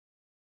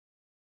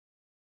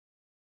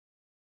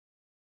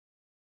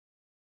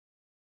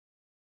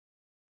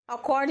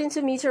According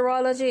to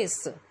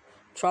meteorologists,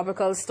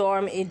 Tropical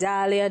storm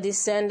Idalia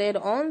descended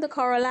on the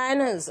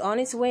Carolinas on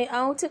its way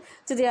out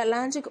to the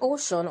Atlantic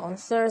Ocean on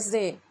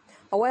Thursday.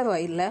 However,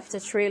 it left a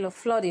trail of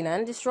flooding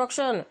and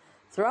destruction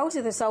throughout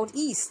the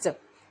southeast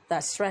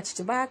that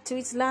stretched back to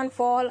its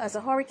landfall as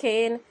a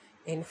hurricane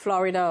in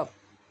Florida.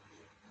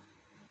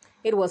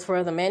 It was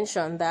further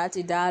mentioned that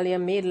Idalia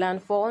made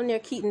landfall near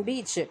Keaton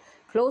Beach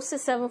close to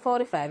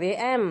 7:45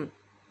 a.m.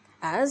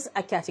 as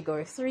a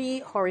Category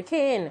 3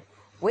 hurricane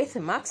with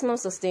maximum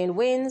sustained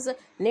winds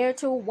near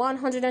to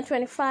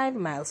 125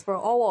 miles per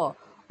hour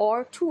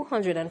or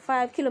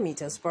 205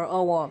 kilometers per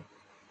hour.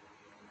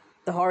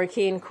 The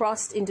hurricane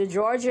crossed into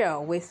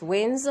Georgia with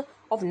winds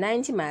of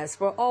 90 miles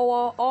per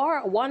hour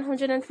or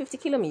 150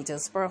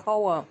 kilometers per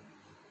hour.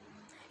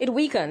 It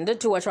weakened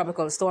to a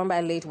tropical storm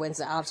by late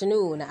Wednesday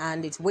afternoon,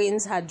 and its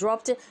winds had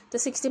dropped to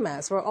 60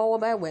 miles per hour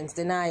by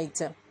Wednesday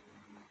night.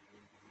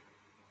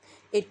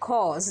 It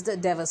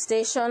caused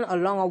devastation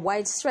along a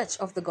wide stretch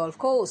of the Gulf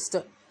Coast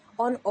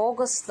on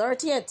August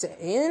 30th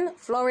in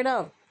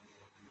Florida,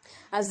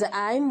 as the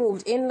eye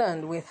moved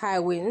inland with high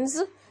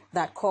winds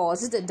that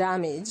caused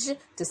damage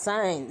to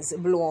signs,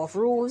 blew off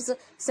roofs,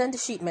 sent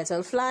sheet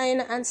metal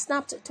flying, and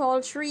snapped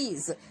tall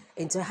trees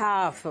into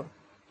half.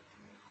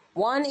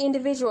 One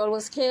individual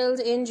was killed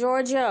in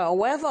Georgia.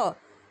 However,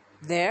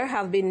 there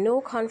have been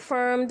no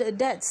confirmed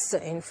deaths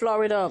in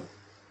Florida.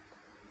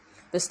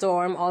 The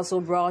storm also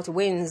brought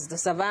winds to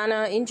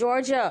Savannah in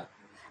Georgia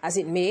as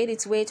it made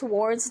its way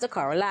towards the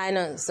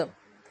Carolinas.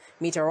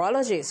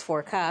 Meteorologists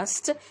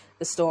forecast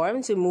the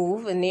storm to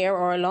move near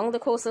or along the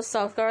coast of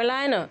South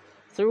Carolina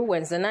through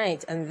Wednesday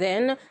night and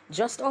then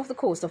just off the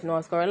coast of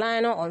North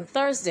Carolina on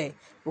Thursday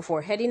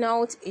before heading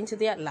out into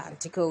the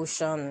Atlantic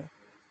Ocean.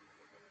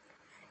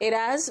 It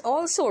has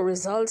also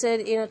resulted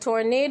in a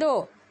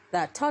tornado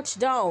that touched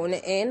down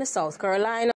in South Carolina.